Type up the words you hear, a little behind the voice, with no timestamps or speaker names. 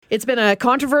It's been a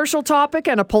controversial topic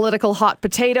and a political hot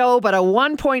potato, but a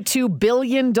 $1.2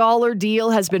 billion deal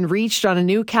has been reached on a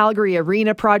new Calgary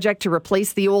arena project to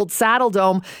replace the old Saddle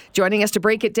Dome. Joining us to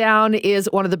break it down is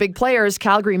one of the big players,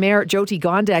 Calgary Mayor Jyoti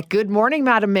Gondek. Good morning,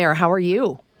 Madam Mayor. How are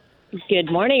you? Good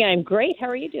morning. I'm great. How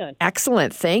are you doing?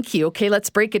 Excellent. Thank you. Okay, let's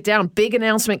break it down. Big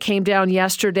announcement came down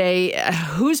yesterday.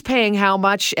 Who's paying how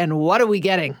much and what are we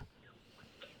getting?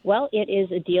 Well, it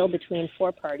is a deal between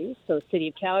four parties. So City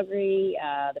of Calgary,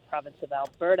 the Province of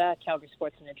Alberta, Calgary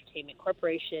Sports and Entertainment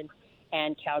Corporation,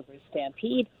 and Calgary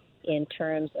Stampede. In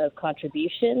terms of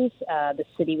contributions, the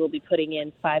city will be putting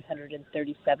in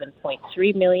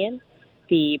 $537.3 million.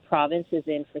 The province is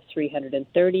in for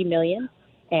 $330 million.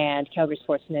 And Calgary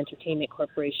Sports and Entertainment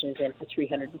Corporation is in for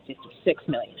 $356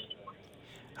 million.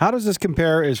 How does this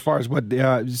compare as far as what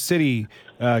city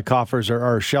coffers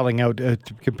are shelling out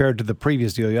compared to the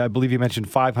previous deal? I believe you mentioned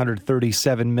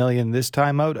 $537 million this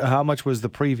time out. How much was the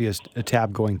previous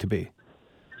tab going to be?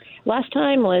 Last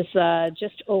time was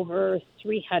just over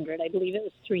 300. I believe it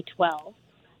was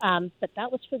 312. But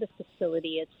that was for the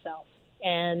facility itself.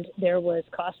 And there was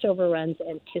cost overruns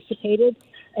anticipated.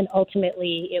 And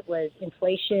ultimately, it was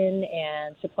inflation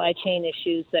and supply chain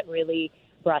issues that really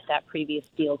brought that previous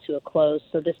deal to a close.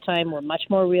 So this time we're much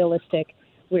more realistic.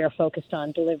 We are focused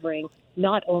on delivering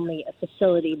not only a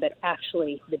facility, but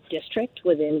actually the district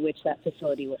within which that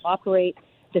facility will operate.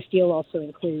 This deal also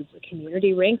includes a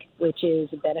community rink, which is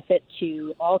a benefit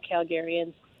to all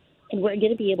Calgarians. And we're going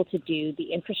to be able to do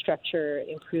the infrastructure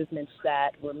improvements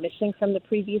that were missing from the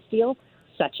previous deal,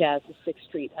 such as the 6th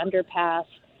Street underpass,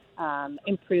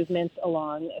 improvements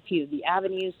along a few of the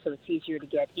avenues so it's easier to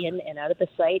get in and out of the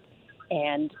site,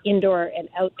 and indoor and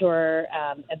outdoor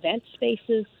event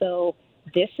spaces. So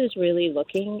this is really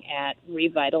looking at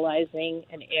revitalizing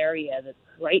an area that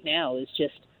right now is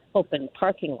just open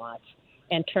parking lots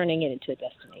and turning it into a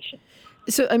destination.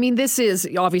 So, I mean, this is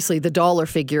obviously the dollar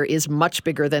figure is much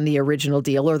bigger than the original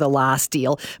deal or the last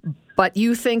deal. But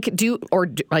you think,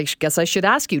 I guess I should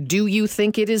ask you, do you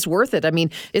think it is worth it? I mean,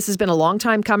 this has been a long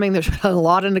time coming. There's been a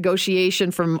lot of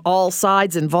negotiation from all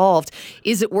sides involved.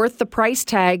 Is it worth the price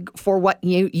tag for what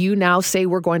you now say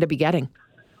we're going to be getting?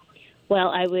 Well,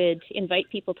 I would invite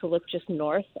people to look just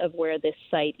north of where this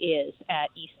site is at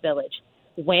East Village.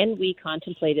 When we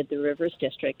contemplated the Rivers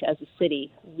District as a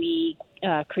city, we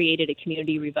created a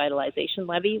community revitalization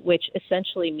levy, which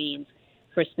essentially means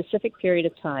for a specific period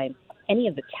of time, any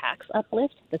of the tax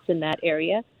uplift that's in that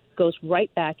area goes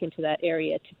right back into that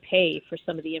area to pay for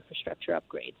some of the infrastructure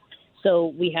upgrades. So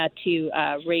we had to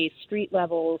raise street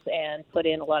levels and put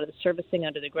in a lot of the servicing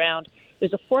under the ground.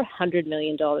 It was a $400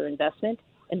 million investment,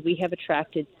 and we have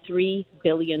attracted $3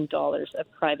 billion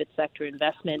of private sector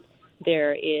investment.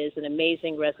 There is an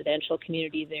amazing residential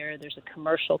community there. There's a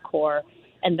commercial core.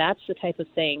 And that's the type of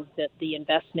thing that the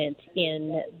investment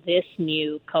in this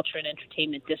new culture and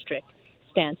entertainment district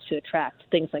stands to attract.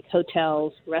 Things like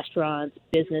hotels, restaurants,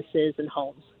 businesses, and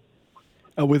homes.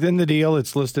 Within the deal,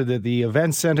 it's listed that the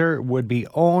event center would be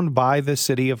owned by the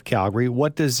city of Calgary.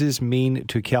 What does this mean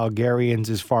to Calgarians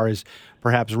as far as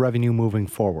perhaps revenue moving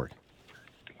forward?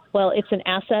 Well, it's an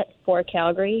asset for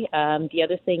Calgary. The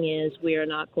other thing is we are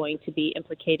not going to be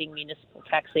implicating municipal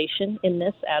taxation in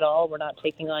this at all. We're not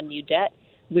taking on new debt.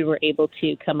 We were able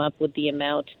to come up with the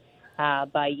amount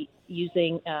by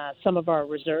using some of our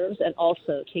reserves and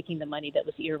also taking the money that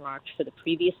was earmarked for the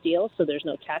previous deal, so there's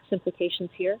no tax implications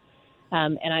here.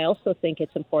 And I also think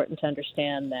it's important to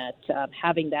understand that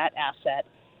having that asset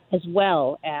as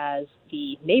well as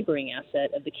the neighboring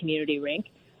asset of the community rink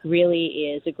really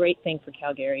is a great thing for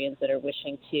Calgarians that are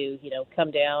wishing to, come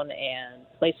down and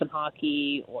play some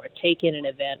hockey or take in an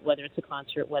event, whether it's a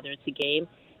concert, whether it's a game.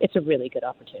 It's a really good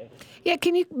opportunity. Yeah,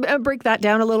 can you break that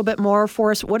down a little bit more for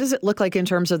us? What does it look like in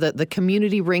terms of the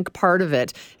community rink part of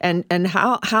it? And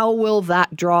how will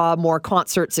that draw more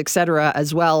concerts, et cetera,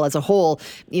 as well as a whole?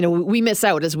 We miss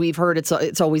out, as we've heard,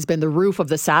 it's always been the roof of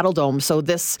the Saddle Dome. So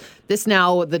this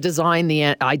now, the design,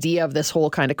 the idea of this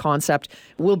whole kind of concept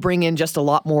will bring in just a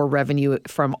lot more revenue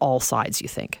from all sides, you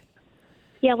think?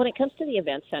 Yeah, when it comes to the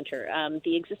event center,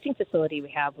 the existing facility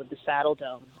we have with the Saddle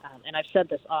Dome, and I've said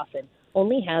this often,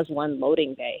 only has one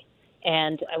loading bay.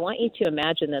 And I want you to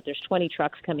imagine that there's 20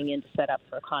 trucks coming in to set up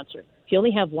for a concert. If you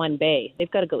only have one bay,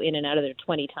 they've got to go in and out of there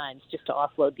 20 times just to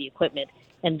offload the equipment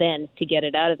and then to get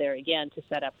it out of there again to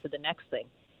set up for the next thing.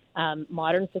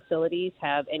 Modern facilities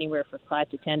have anywhere from 5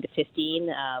 to 10 to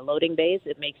 15 loading bays.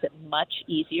 It makes it much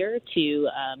easier to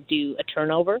do a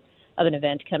turnover of an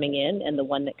event coming in and the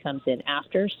one that comes in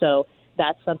after. So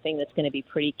that's something that's going to be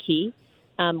pretty key.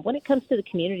 When it comes to the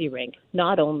community rink,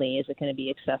 not only is it going to be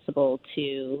accessible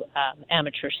to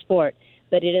amateur sport,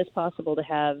 But it is possible to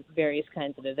have various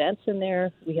kinds of events in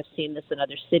there. We have seen this in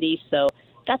other cities. So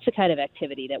that's the kind of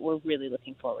activity that we're really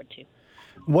looking forward to.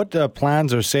 What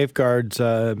plans or safeguards,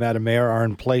 Madam Mayor, are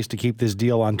in place to keep this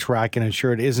deal on track and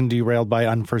ensure it isn't derailed by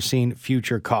unforeseen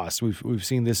future costs? We've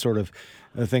seen this sort of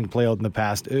thing play out in the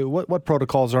past. What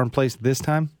protocols are in place this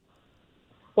time?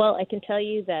 Well, I can tell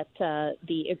you that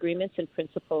the agreements in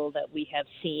principle that we have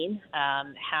seen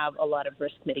have a lot of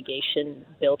risk mitigation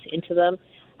built into them.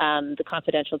 The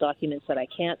confidential documents that I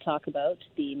can't talk about,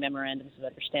 the memorandums of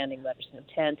understanding, letters of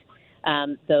intent,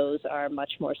 those are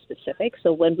much more specific.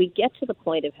 So when we get to the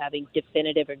point of having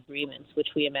definitive agreements, which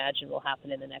we imagine will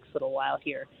happen in the next little while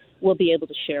here, we'll be able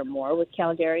to share more with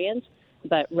Calgarians.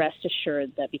 But rest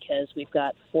assured that because we've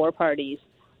got 4 parties,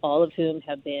 all of whom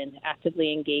have been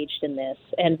actively engaged in this,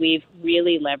 and we've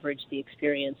really leveraged the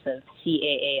experience of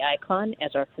CAA Icon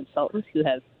as our consultants who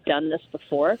have done this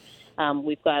before.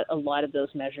 We've got a lot of those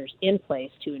measures in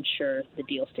place to ensure the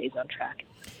deal stays on track.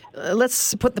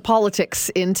 Let's put the politics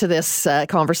into this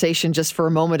conversation just for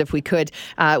a moment, if we could.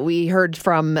 We heard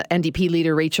from NDP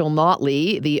leader Rachel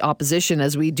Notley, the opposition,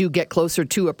 as we do get closer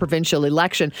to a provincial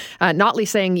election. Notley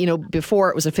saying, before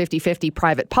it was a 50-50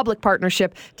 private-public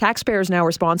partnership. Taxpayers now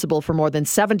responsible for more than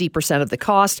 70% of the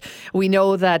cost. We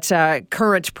know that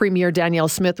current Premier Danielle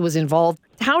Smith was involved.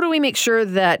 How do we make sure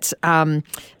that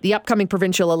the upcoming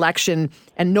provincial election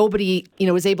and nobody,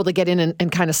 is able to get in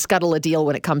and kind of scuttle a deal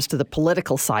when it comes to the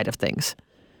political side of things?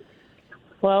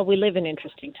 Well, we live in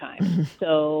interesting times.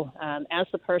 So as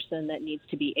the person that needs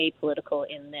to be apolitical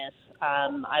in this,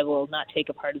 I will not take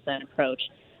a partisan approach,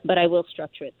 but I will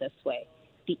structure it this way.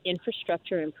 The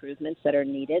infrastructure improvements that are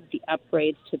needed, the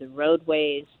upgrades to the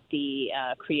roadways, the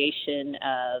creation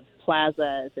of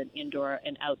plazas and indoor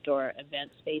and outdoor event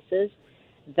spaces,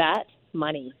 that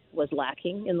money was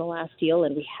lacking in the last deal,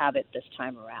 and we have it this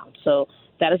time around. So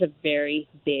that is a very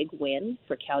big win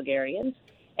for Calgarians.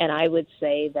 And I would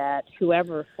say that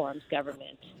whoever forms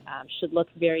government should look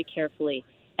very carefully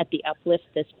at the uplift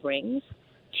this brings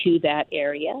to that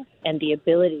area and the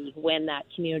ability, when that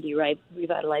community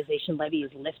revitalization levy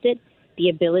is lifted, the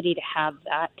ability to have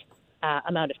that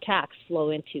amount of tax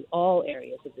flow into all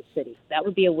areas of the city. That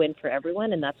would be a win for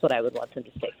everyone, and that's what I would want them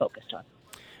to stay focused on.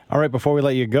 All right, before we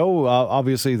let you go,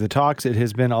 obviously the talks, it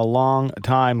has been a long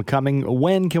time coming.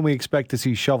 When can we expect to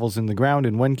see shovels in the ground,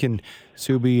 and when can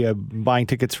Sue be buying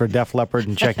tickets for Def Leppard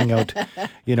and checking out,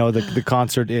 the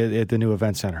concert at the new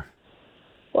event center?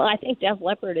 Well, I think Def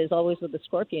Leppard is always with the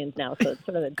Scorpions now, so it's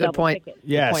sort of a double ticket.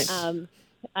 Yes. Good point.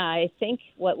 I think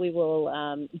what we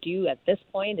will do at this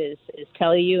point is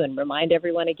tell you and remind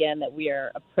everyone again that we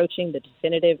are approaching the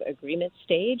definitive agreement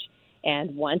stage.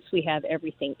 And once we have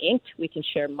everything inked, we can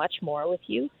share much more with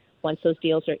you. Once those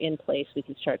deals are in place, we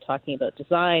can start talking about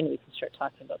design, we can start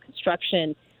talking about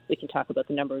construction, we can talk about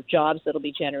the number of jobs that will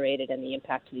be generated and the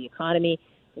impact to the economy.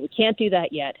 But we can't do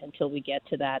that yet until we get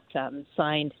to that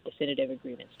signed definitive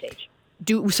agreement stage.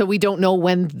 So we don't know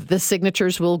when the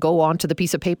signatures will go onto the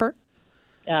piece of paper?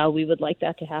 We would like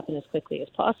that to happen as quickly as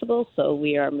possible, so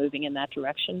we are moving in that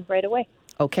direction right away.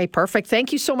 Okay, perfect.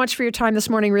 Thank you so much for your time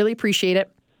this morning. Really appreciate it.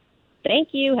 Thank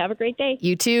you. Have a great day.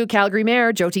 You too. Calgary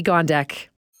Mayor Jyoti Gondek.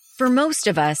 For most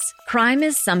of us, crime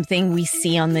is something we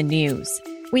see on the news.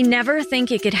 We never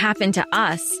think it could happen to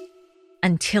us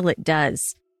until it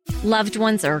does. Loved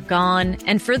ones are gone,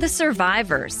 and for the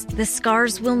survivors, the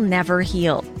scars will never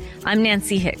heal. I'm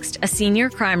Nancy Hixt, a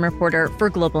senior crime reporter for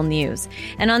Global News.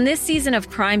 And on this season of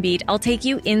Crime Beat, I'll take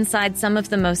you inside some of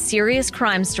the most serious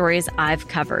crime stories I've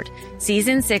covered.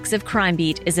 Season 6 of Crime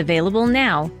Beat is available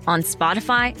now on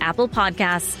Spotify, Apple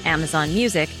Podcasts, Amazon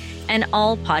Music, and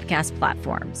all podcast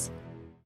platforms.